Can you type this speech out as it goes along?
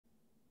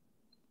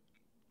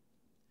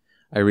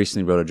I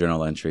recently wrote a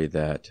journal entry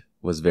that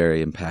was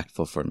very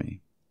impactful for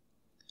me.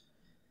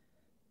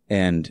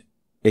 And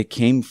it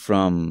came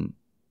from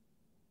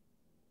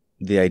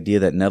the idea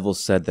that Neville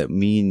said that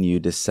me and you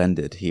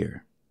descended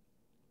here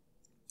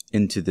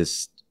into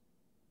this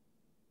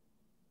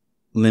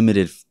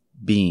limited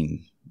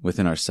being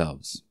within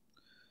ourselves.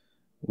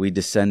 We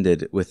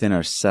descended within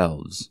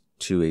ourselves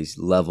to a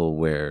level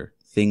where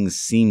things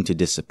seem to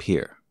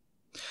disappear.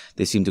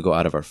 They seem to go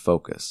out of our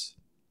focus.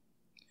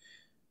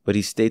 But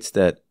he states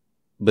that,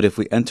 but if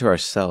we enter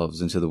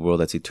ourselves into the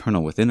world that's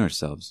eternal within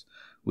ourselves,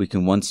 we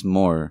can once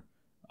more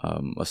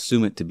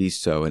assume it to be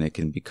so, and it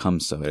can become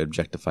so. It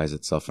objectifies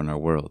itself in our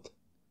world.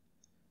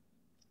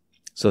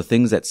 So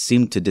things that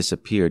seem to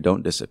disappear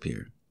don't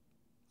disappear.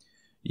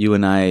 You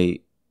and I,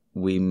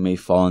 we may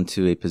fall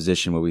into a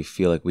position where we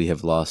feel like we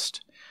have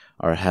lost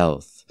our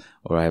health,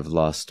 or I have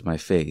lost my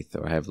faith,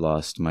 or I have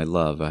lost my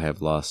love, I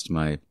have lost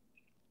my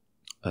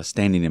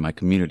standing in my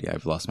community, I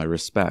have lost my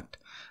respect,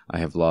 I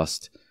have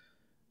lost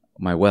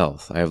my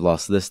wealth, I have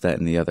lost this, that,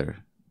 and the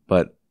other.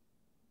 But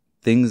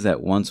things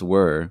that once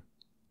were,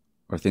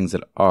 or things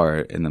that are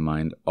in the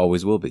mind,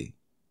 always will be.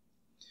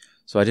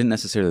 So I didn't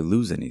necessarily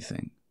lose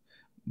anything.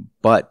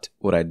 But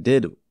what I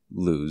did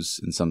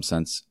lose, in some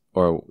sense,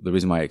 or the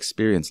reason why I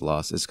experienced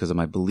loss, is because of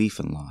my belief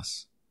in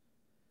loss.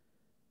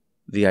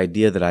 The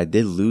idea that I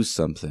did lose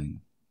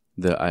something,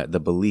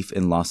 the belief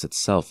in loss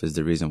itself, is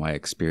the reason why I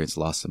experienced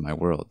loss in my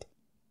world.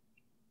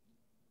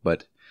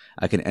 But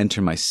I can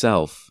enter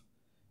myself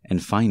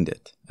and find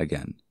it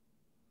again.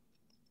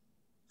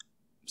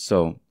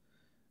 So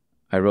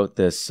I wrote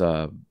this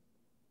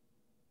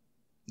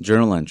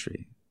journal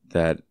entry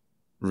that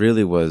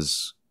really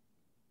was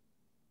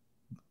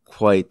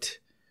quite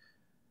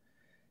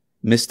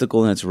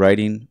mystical in its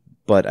writing,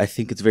 but I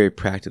think it's very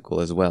practical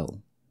as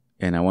well,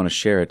 and I want to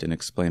share it and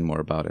explain more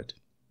about it.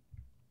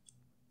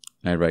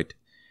 I write,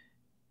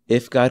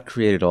 if God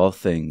created all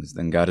things,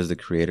 then God is the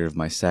creator of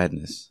my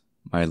sadness,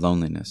 my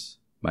loneliness,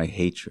 my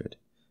hatred,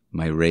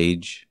 my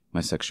rage,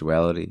 my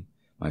sexuality,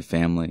 my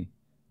family,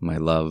 my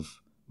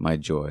love, my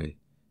joy,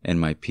 and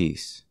my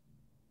peace.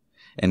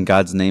 And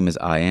God's name is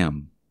I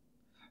Am.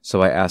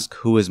 So I ask,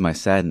 who is my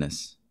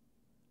sadness?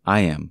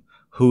 I am.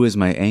 Who is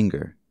my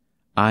anger?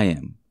 I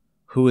am.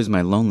 Who is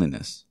my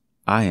loneliness?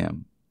 I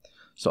am.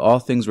 So all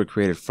things were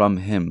created from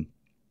him,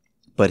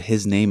 but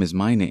his name is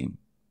my name.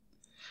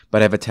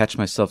 But I've attached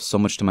myself so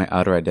much to my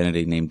outer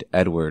identity named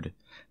Edward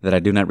that I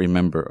do not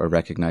remember or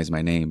recognize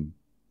my name.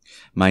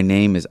 My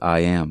name is I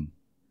Am.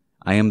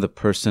 I am the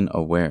person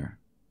aware.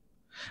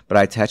 But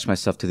I attach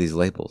myself to these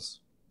labels.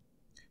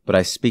 But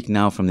I speak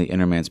now from the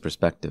inner man's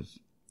perspective.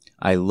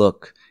 I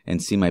look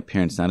and see my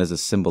parents not as a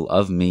symbol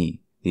of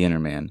me, the inner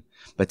man,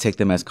 but take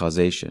them as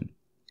causation.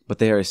 But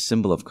they are a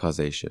symbol of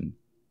causation.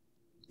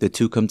 The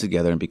two come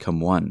together and become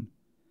one.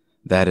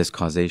 That is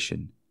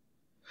causation.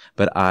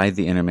 But I,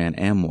 the inner man,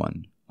 am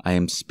one. I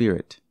am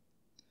spirit.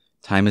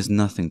 Time is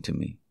nothing to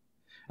me.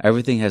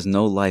 Everything has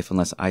no life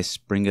unless I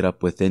spring it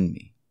up within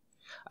me.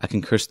 I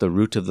can curse the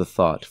root of the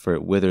thought, for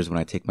it withers when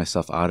I take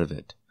myself out of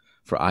it.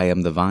 For I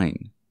am the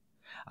vine.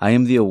 I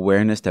am the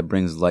awareness that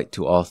brings light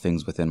to all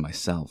things within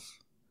myself.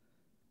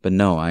 But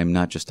no, I am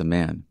not just a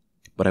man,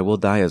 but I will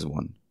die as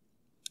one.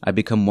 I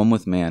become one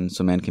with man,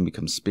 so man can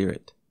become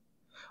spirit.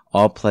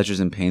 All pleasures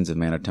and pains of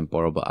man are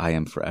temporal, but I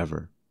am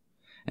forever.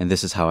 And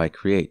this is how I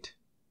create.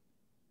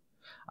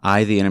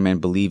 I, the inner man,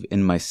 believe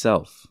in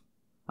myself.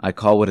 I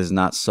call what is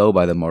not so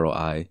by the mortal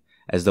eye,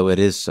 as though it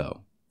is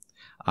so.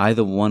 I,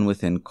 the one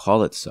within,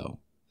 call it so.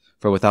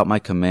 For without my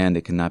command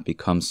it cannot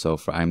become so,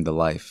 for I am the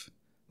life,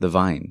 the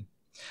vine.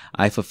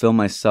 I fulfill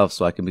myself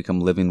so I can become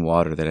living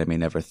water that I may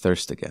never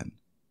thirst again.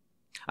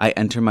 I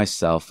enter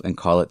myself and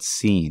call it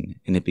seen,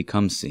 and it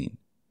becomes seen.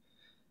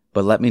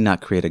 But let me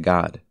not create a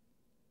God.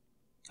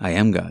 I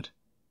am God.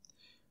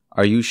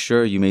 Are you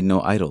sure you made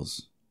no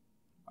idols?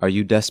 Are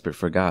you desperate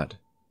for God?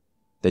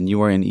 Then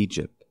you are in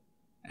Egypt,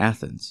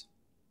 Athens.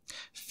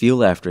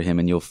 Feel after him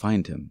and you'll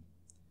find him.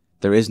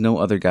 There is no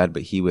other God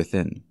but he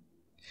within.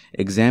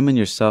 Examine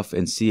yourself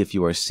and see if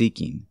you are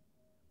seeking.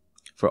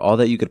 For all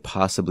that you could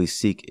possibly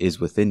seek is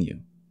within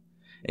you.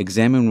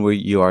 Examine where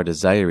you are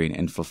desiring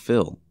and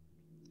fulfill.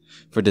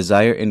 For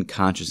desire in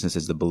consciousness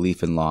is the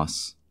belief in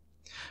loss.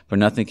 For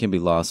nothing can be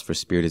lost, for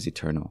spirit is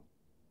eternal.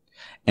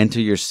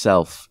 Enter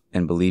yourself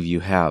and believe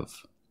you have.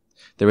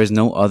 There is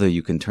no other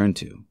you can turn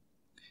to.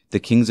 The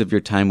kings of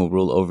your time will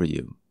rule over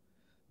you.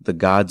 The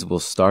gods will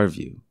starve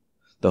you.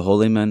 The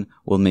holy men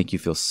will make you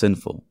feel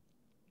sinful.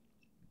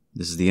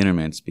 This is the inner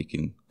man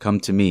speaking. Come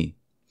to me.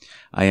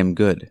 I am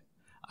good.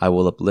 I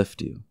will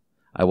uplift you.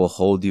 I will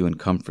hold you and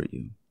comfort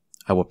you.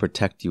 I will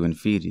protect you and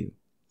feed you.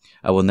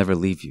 I will never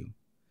leave you.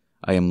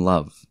 I am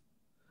love.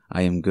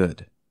 I am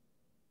good.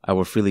 I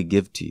will freely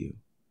give to you.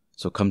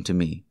 So come to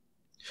me.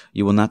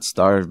 You will not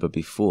starve but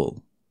be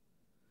full.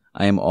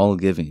 I am all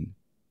giving.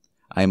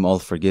 I am all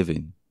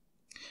forgiving.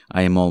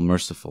 I am all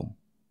merciful.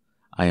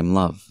 I am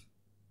love.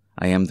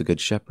 I am the good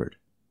shepherd.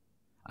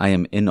 I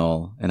am in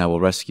all, and I will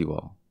rescue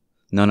all.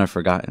 None are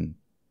forgotten,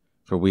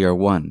 for we are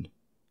one.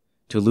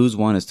 To lose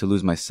one is to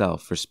lose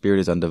myself, for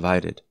spirit is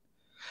undivided.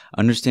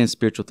 Understand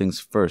spiritual things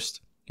first,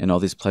 and all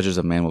these pleasures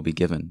of man will be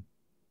given.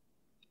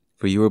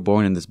 For you were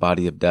born in this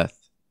body of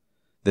death.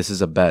 This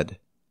is a bed,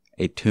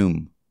 a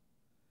tomb.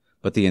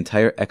 But the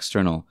entire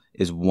external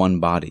is one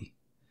body.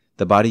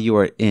 The body you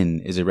are in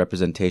is a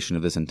representation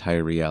of this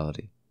entire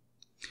reality.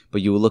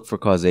 But you will look for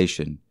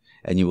causation,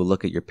 and you will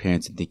look at your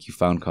parents and think you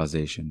found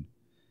causation.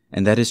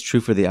 And that is true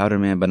for the outer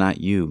man, but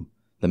not you,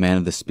 the man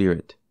of the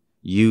spirit.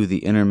 You,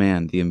 the inner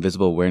man, the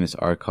invisible awareness,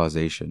 are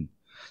causation.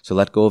 So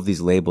let go of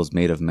these labels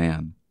made of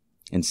man,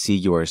 and see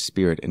you are a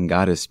spirit, and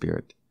God is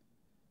spirit.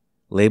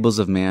 Labels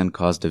of man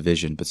cause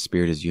division, but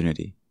spirit is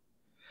unity.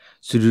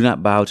 So do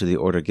not bow to the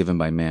order given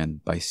by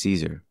man, by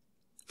Caesar,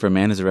 for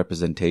man is a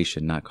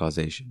representation, not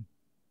causation.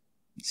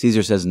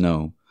 Caesar says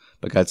no,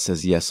 but God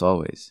says yes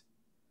always.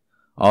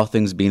 All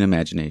things being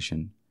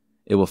imagination,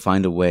 it will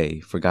find a way,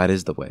 for God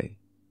is the way.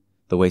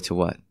 The way to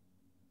what?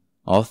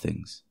 All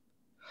things.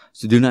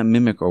 So do not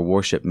mimic or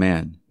worship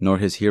man, nor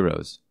his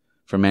heroes,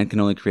 for man can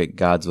only create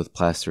gods with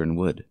plaster and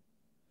wood.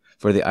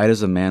 For the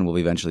idols of man will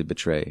eventually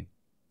betray.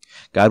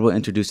 God will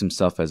introduce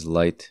himself as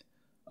light,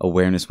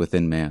 awareness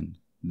within man,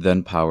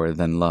 then power,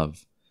 then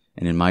love,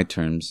 and in my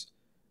terms,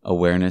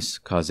 awareness,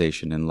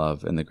 causation, and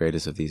love, and the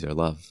greatest of these are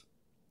love.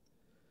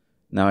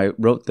 Now I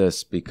wrote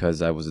this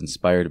because I was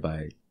inspired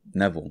by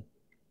Neville,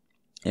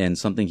 and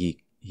something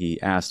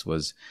he asked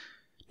was,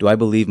 do I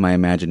believe my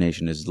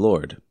imagination is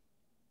Lord?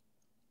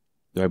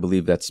 Do I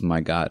believe that's my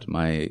God,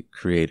 my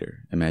creator,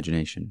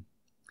 imagination?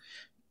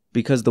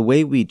 Because the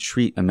way we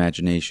treat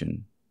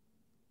imagination,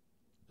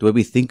 the way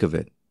we think of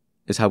it,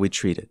 is how we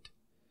treat it.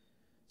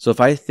 So if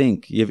I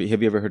think, have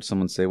you ever heard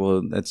someone say,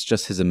 well, that's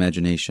just his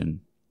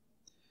imagination?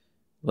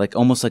 Like,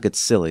 almost like it's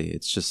silly.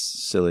 It's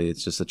just silly.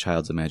 It's just a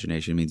child's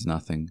imagination. It means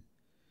nothing.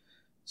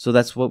 So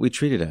that's what we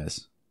treat it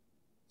as.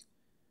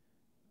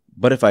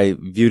 But if I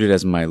viewed it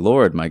as my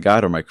Lord, my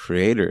God, or my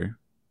creator,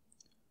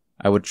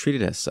 I would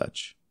treat it as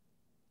such.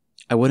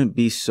 I wouldn't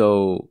be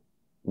so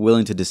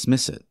willing to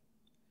dismiss it.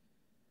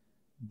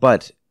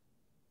 But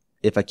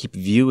if I keep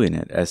viewing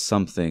it as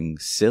something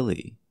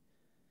silly,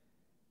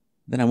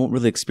 then I won't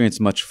really experience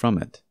much from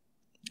it.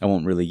 I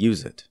won't really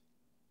use it.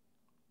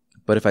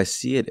 But if I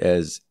see it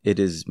as it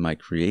is my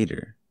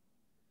creator,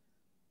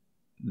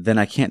 then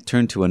I can't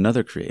turn to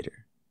another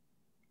creator.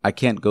 I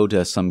can't go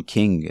to some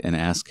king and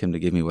ask him to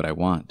give me what I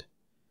want.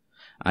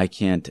 I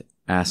can't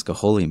ask a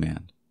holy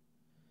man.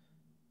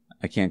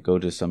 I can't go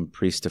to some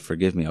priest to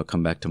forgive me. I'll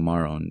come back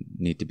tomorrow and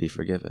need to be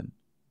forgiven.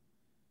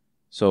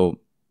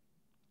 So,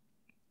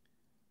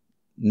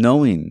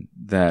 knowing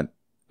that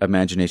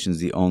imagination is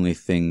the only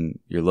thing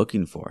you're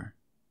looking for,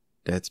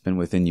 that's been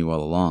within you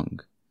all along.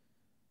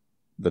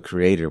 The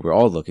creator, we're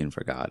all looking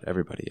for God.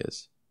 Everybody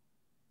is.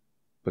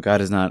 But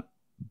God is not,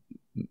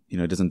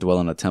 doesn't dwell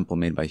in a temple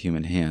made by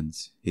human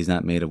hands. He's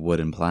not made of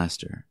wood and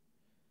plaster.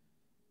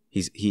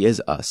 He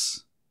is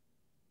us.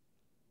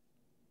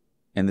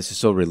 And this is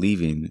so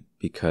relieving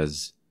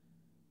because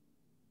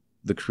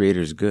the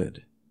creator is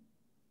good.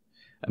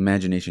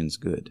 Imagination's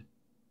good.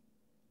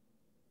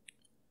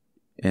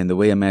 And the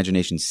way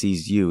imagination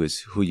sees you is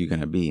who you're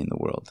going to be in the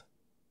world.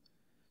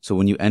 So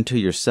when you enter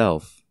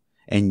yourself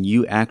and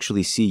you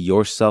actually see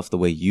yourself the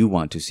way you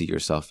want to see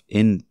yourself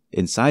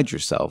inside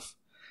yourself,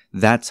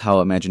 that's how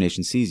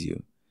imagination sees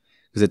you.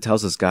 Because it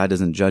tells us God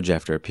doesn't judge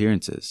after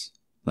appearances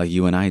like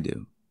you and I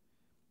do.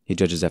 He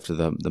judges after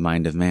the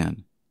mind of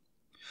man.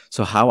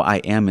 So how I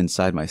am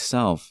inside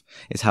myself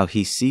is how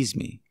he sees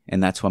me.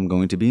 And that's who I'm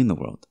going to be in the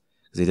world.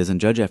 Because he doesn't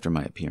judge after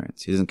my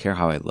appearance. He doesn't care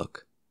how I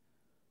look.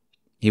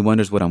 He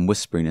wonders what I'm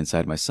whispering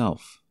inside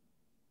myself.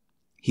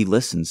 He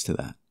listens to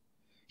that.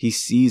 He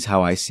sees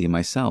how I see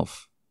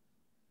myself.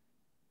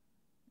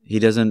 He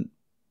doesn't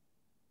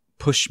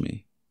push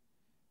me.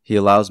 He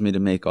allows me to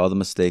make all the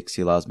mistakes.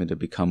 He allows me to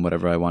become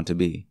whatever I want to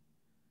be.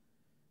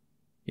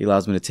 He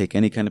allows me to take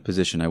any kind of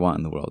position I want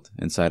in the world,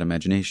 inside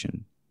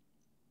imagination.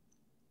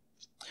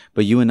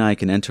 But you and I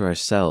can enter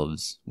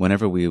ourselves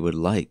whenever we would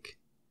like.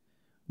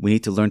 We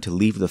need to learn to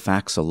leave the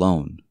facts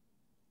alone.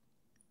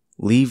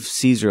 Leave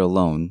Caesar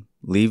alone.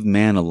 Leave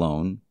man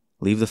alone.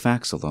 Leave the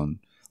facts alone.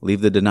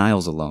 Leave the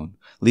denials alone.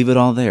 Leave it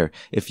all there.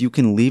 If you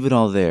can leave it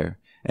all there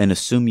and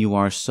assume you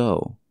are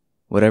so,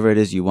 whatever it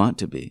is you want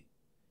to be,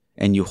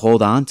 and you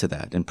hold on to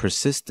that and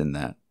persist in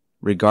that,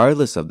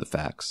 regardless of the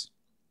facts,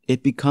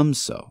 it becomes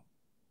so.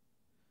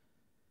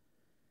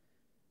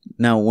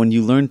 Now, when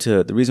you learn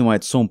the reason why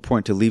it's so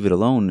important to leave it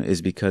alone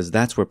is because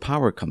that's where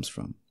power comes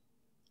from.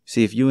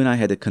 See, if you and I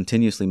had to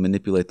continuously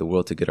manipulate the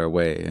world to get our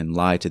way and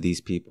lie to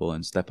these people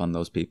and step on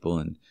those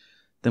people,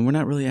 then we're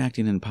not really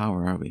acting in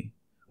power, are we?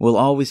 We'll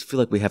always feel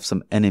like we have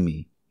some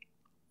enemy,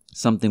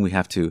 something we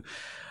have to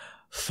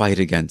fight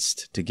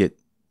against to get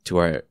to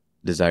our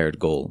desired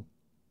goal.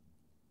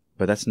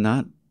 But that's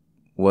not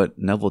what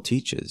Neville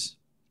teaches.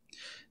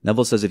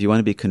 Neville says if you want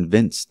to be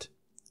convinced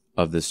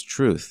of this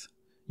truth,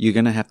 you're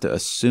going to have to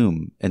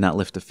assume and not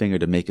lift a finger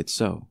to make it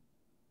so.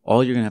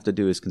 All you're going to have to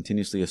do is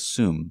continuously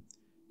assume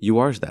you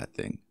are that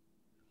thing.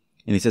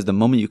 And he says the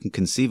moment you can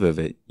conceive of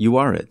it, you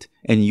are it.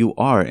 And you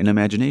are an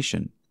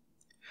imagination.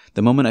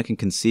 The moment I can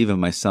conceive of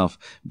myself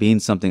being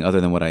something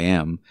other than what I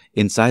am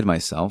inside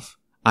myself,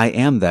 I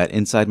am that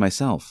inside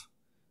myself.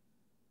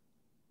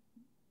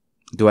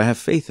 Do I have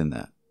faith in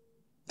that?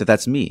 That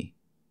that's me?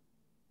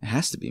 It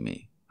has to be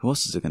me. Who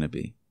else is it going to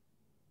be?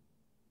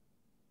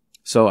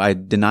 So I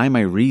deny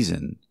my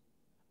reason.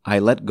 I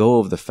let go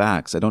of the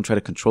facts. I don't try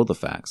to control the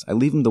facts. I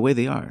leave them the way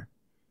they are.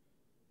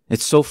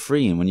 It's so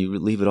freeing when you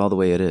leave it all the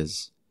way it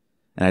is.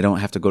 And I don't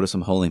have to go to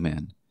some holy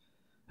man.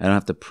 I don't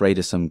have to pray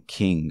to some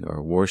king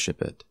or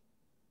worship it.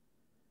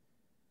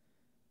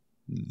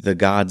 The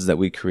gods that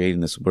we create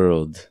in this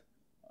world,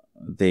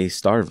 they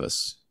starve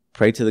us.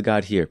 Pray to the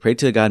God here. Pray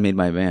to the God made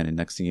by man, and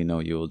next thing you know,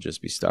 you will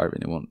just be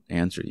starving. It won't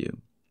answer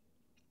you.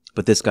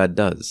 But this God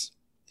does.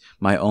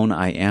 My own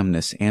I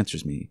amness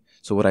answers me.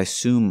 So what I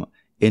assume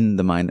in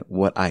the mind,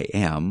 what I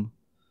am,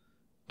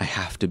 I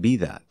have to be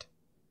that.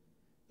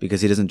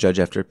 Because he doesn't judge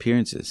after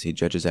appearances. He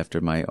judges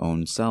after my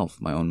own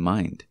self, my own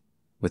mind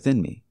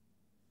within me.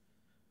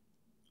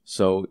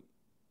 So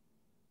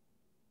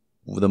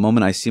the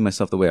moment I see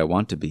myself the way I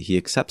want to be, he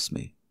accepts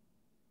me.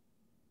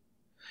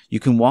 You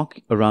can walk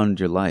around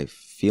your life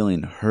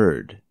feeling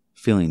heard,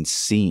 feeling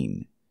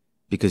seen,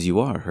 because you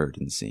are heard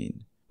and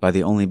seen by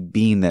the only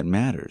being that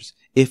matters,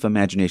 if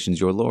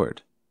imagination's your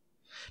Lord.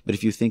 But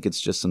if you think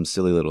it's just some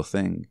silly little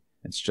thing,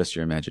 it's just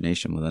your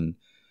imagination, well then,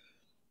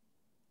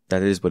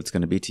 that is what it's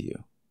going to be to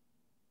you.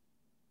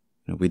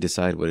 We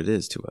decide what it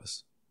is to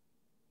us.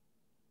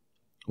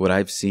 What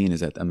I've seen is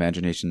that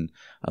imagination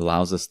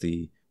allows us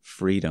the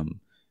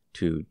freedom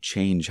to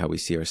change how we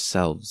see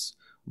ourselves,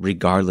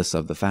 regardless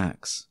of the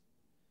facts.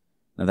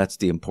 Now that's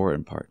the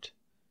important part.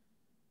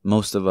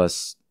 Most of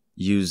us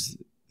use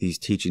these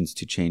teachings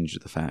to change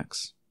the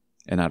facts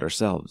and not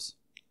ourselves.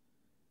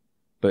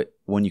 But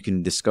when you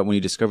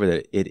discover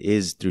that it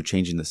is through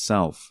changing the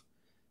self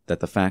that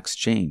the facts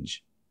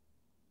change,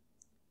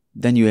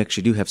 then you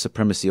actually do have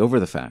supremacy over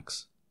the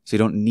facts. So you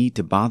don't need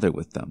to bother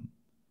with them.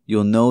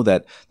 You'll know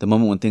that the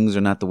moment when things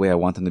are not the way I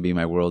want them to be in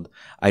my world,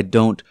 I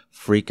don't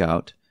freak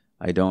out.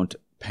 I don't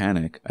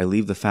panic. I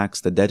leave the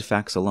facts, the dead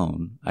facts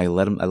alone. I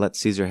let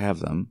Caesar have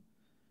them,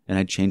 and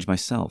I change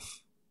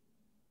myself.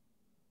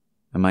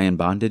 Am I in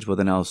bondage? Well,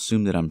 then I'll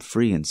assume that I'm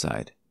free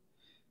inside.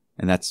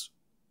 And that's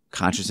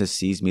consciousness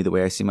sees me the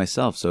way I see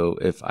myself. So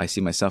if I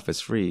see myself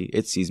as free,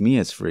 it sees me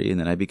as free, and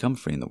then I become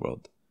free in the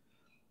world.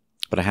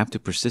 But I have to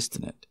persist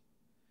in it.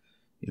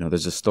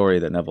 There's a story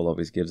that Neville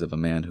always gives of a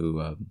man who,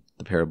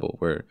 the parable,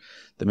 where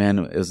the man,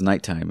 it was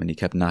nighttime and he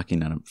kept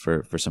knocking on him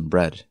for some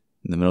bread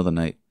in the middle of the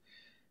night.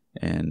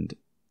 And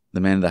the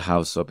man in the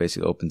house so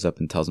basically opens up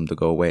and tells him to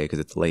go away because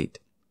it's late.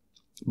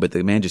 But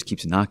the man just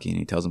keeps knocking and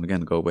he tells him again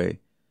to go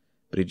away.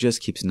 But he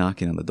just keeps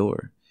knocking on the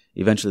door.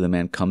 Eventually the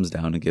man comes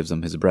down and gives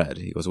him his bread.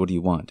 He goes, "What do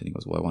you want?" And he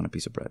goes, "Well, I want a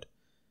piece of bread.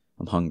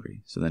 I'm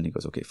hungry." So then he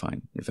goes, "Okay,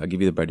 fine. If I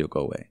give you the bread, you'll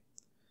go away."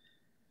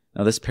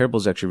 Now this parable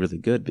is actually really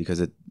good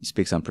because it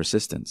speaks on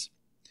persistence.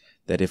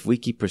 That if we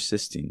keep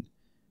persisting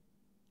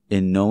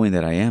in knowing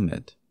that I am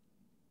it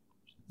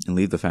and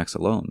leave the facts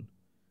alone,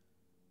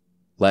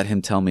 let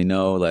him tell me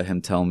no, let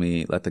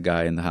the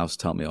guy in the house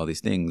tell me all these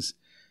things,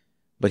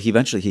 but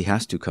eventually he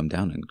has to come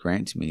down and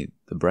grant me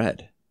the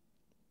bread.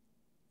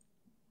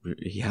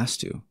 He has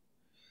to.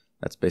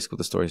 That's basically what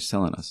the story is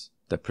telling us,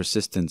 that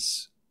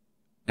persistence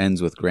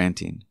ends with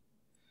granting.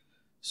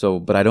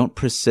 But I don't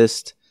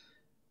persist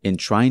in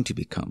trying to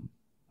become.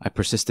 I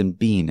persist in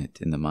being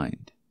it in the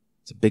mind.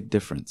 It's a big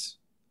difference.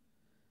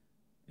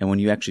 And when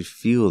you actually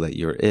feel that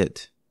you're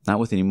it, not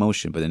with an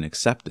emotion, but an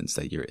acceptance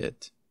that you're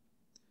it,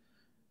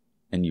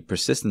 and you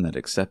persist in that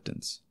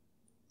acceptance,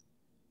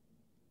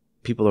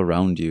 people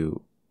around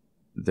you,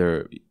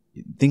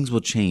 things will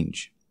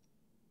change.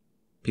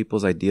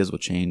 People's ideas will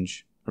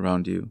change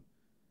around you.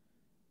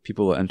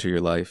 People will enter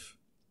your life.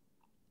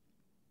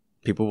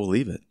 People will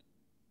leave it.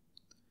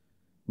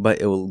 But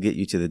it will get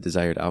you to the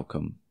desired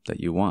outcome that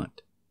you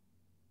want.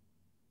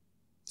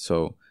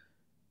 So,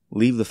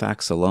 leave the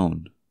facts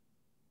alone.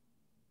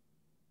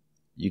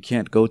 You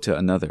can't go to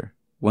another.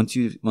 Once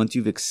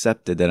you've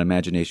accepted that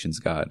imagination's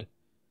God,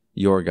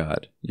 your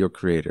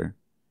creator,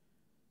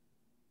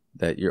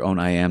 that your own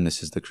I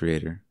amness is the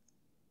creator,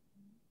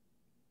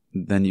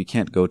 then you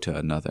can't go to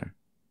another.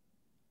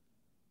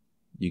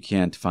 You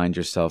can't find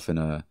yourself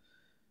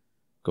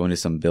going to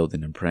some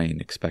building and praying,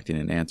 expecting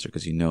an answer,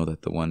 because you know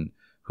that the one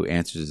who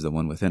answers is the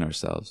one within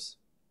ourselves.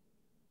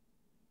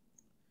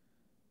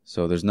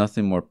 So there's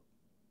nothing more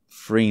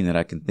freeing that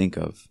I can think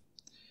of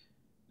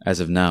as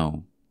of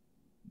now,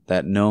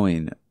 that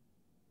knowing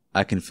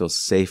I can feel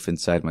safe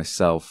inside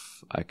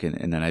myself,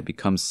 and then I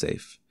become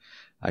safe.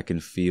 I can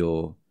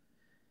feel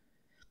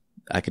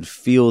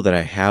that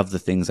I have the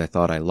things I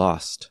thought I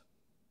lost.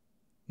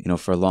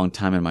 For a long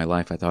time in my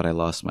life, I thought I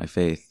lost my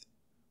faith.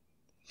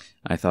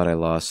 I thought I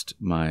lost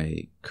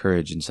my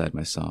courage inside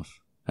myself.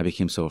 I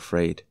became so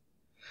afraid.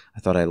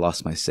 I thought I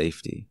lost my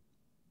safety.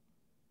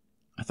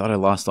 I thought I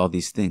lost all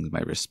these things,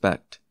 my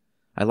respect.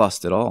 I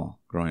lost it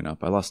all growing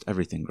up. I lost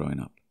everything growing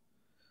up.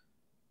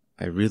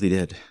 I really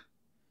did.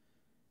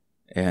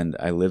 And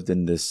I lived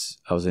in this,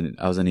 I was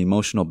an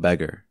emotional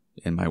beggar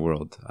in my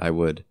world.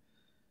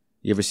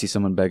 You ever see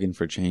someone begging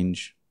for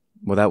change?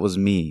 Well, that was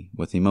me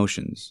with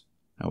emotions.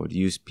 I would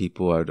use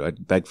people,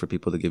 I'd beg for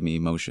people to give me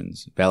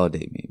emotions,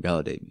 validate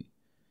me.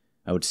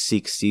 I would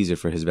seek Caesar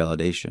for his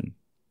validation.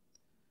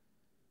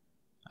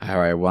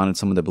 I wanted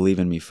someone to believe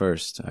in me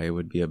first. I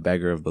would be a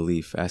beggar of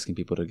belief, asking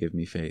people to give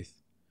me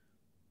faith.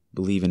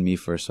 Believe in me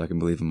first so I can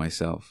believe in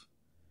myself.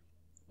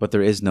 But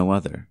there is no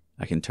other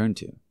I can turn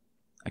to.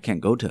 I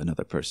can't go to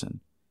another person.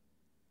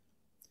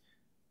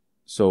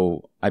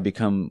 So I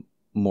become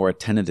more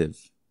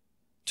attentive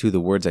to the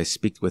words I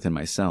speak within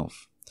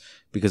myself,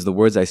 because the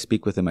words I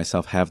speak within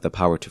myself have the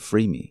power to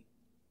free me.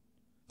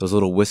 Those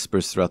little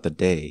whispers throughout the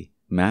day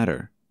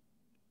matter.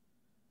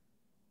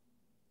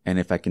 And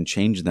if I can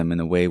change them in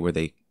a way where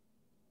they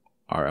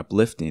are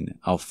uplifting,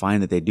 I'll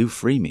find that they do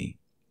free me.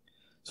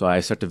 So I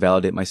start to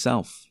validate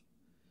myself.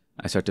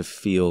 I start to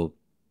feel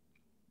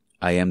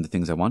I am the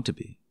things I want to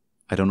be.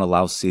 I don't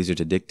allow Caesar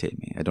to dictate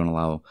me. I don't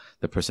allow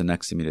the person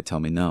next to me to tell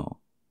me no.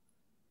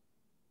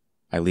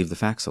 I leave the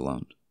facts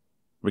alone,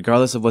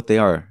 regardless of what they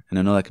are, and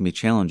I know that can be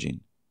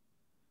challenging.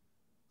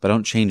 But I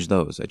don't change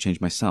those. I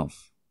change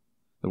myself.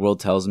 The world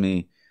tells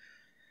me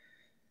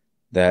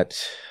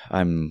that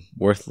I'm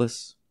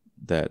worthless,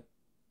 that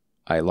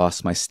I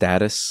lost my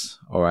status,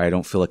 or I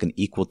don't feel like an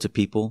equal to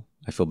people.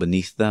 I feel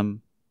beneath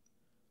them.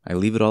 I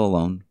leave it all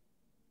alone.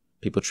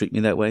 People treat me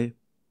that way.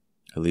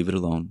 I leave it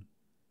alone.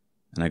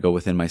 And I go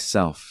within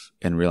myself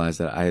and realize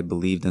that I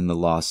believed in the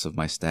loss of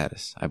my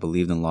status. I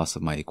believed in the loss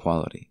of my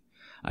equality.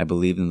 I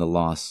believed in the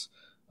loss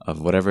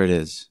of whatever it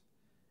is.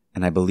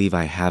 And I believe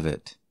I have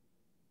it.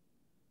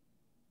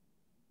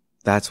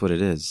 That's what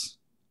it is.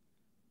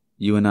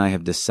 You and I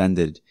have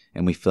descended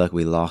and we feel like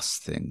we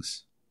lost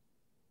things.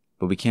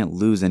 But we can't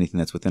lose anything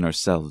that's within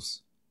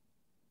ourselves.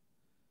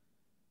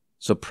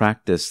 So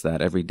practice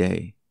that every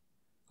day.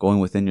 Going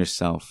within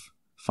yourself.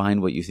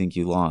 Find what you think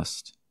you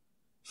lost.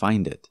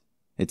 Find it.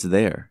 It's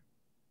there.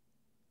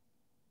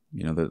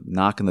 The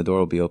knock on the door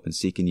will be open.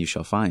 Seek and you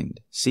shall find.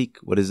 Seek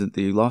what is it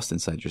that you lost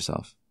inside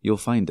yourself. You'll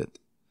find it.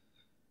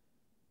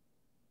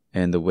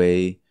 And the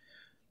way,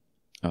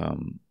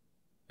 and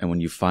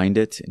when you find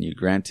it and you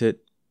grant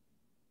it,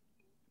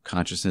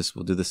 consciousness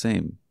will do the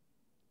same.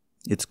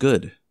 It's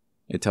good.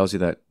 It tells you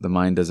that the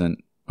mind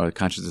doesn't, or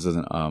consciousness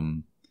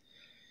doesn't,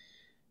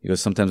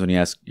 because sometimes when you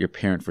ask your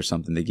parent for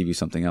something, they give you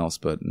something else,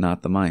 but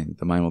not the mind.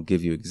 The mind will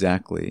give you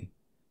exactly.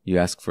 You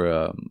ask for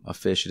a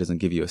fish, it doesn't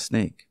give you a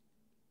snake.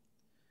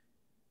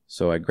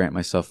 So I grant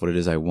myself what it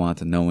is I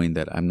want, knowing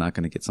that I'm not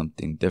going to get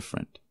something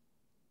different.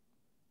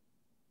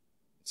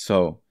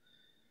 So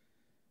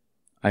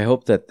I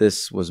hope that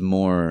this was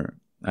more,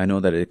 I know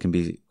that it can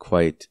be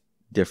quite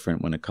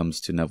different when it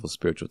comes to Neville's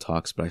spiritual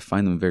talks, but I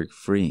find them very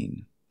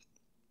freeing.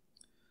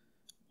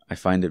 I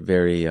find it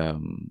very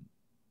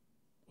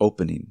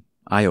opening,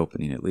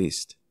 eye-opening at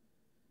least,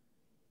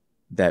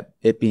 that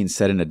it being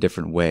said in a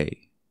different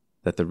way,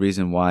 that the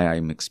reason why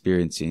I'm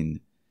experiencing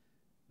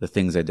the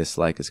things I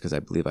dislike is because I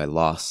believe I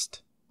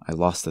lost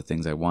the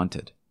things I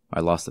wanted.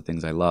 I lost the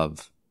things I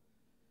love.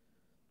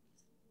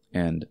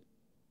 And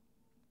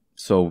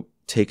so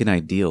take an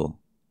ideal,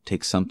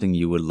 take something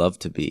you would love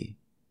to be,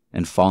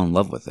 and fall in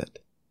love with it.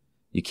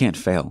 You can't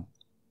fail.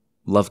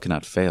 Love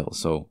cannot fail.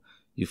 So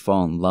you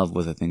fall in love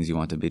with the things you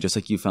want to be, just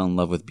like you fell in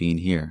love with being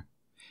here.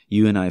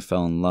 You and I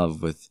fell in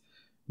love with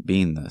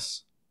being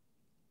this.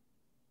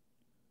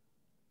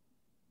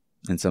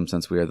 In some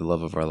sense, we are the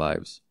love of our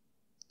lives.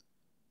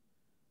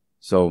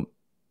 So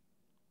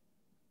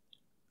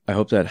I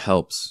hope that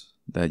helps,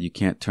 that you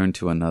can't turn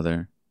to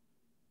another.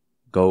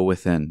 Go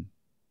within.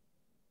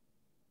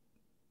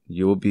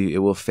 It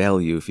will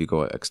fail you if you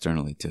go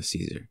externally to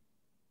Caesar.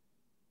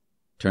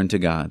 Turn to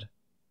God.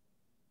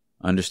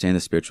 Understand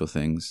the spiritual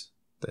things,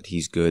 that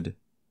He's good,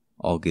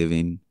 all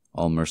giving,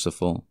 all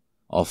merciful,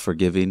 all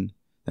forgiving,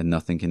 that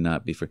nothing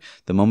cannot be forgiven.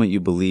 The moment you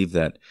believe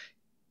that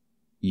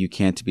you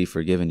can't be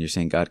forgiven, you're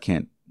saying God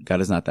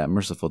is not that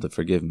merciful to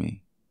forgive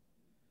me.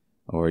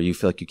 Or you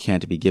feel like you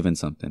can't be given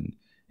something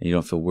and you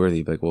don't feel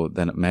worthy. Like, well,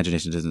 then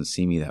imagination doesn't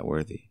see me that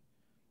worthy.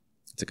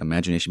 It's like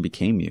imagination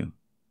became you.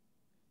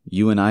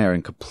 You and I are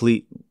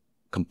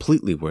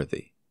completely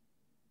worthy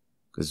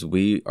because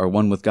we are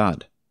one with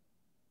God.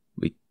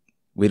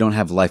 We don't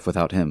have life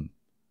without Him.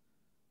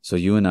 So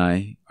you and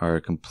I are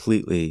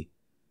completely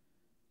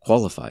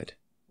qualified.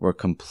 We're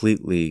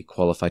completely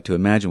qualified to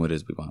imagine what it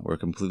is we want. We're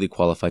completely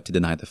qualified to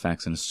deny the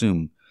facts and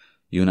assume.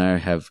 You and I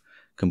have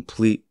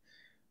complete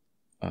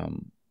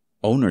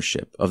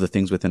ownership of the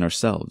things within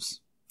ourselves.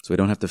 So we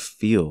don't have to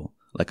feel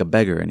like a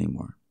beggar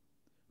anymore.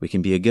 We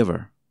can be a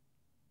giver.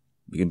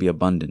 We can be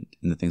abundant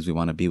in the things we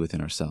want to be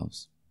within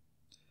ourselves.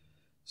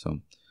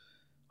 So,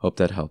 hope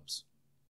that helps.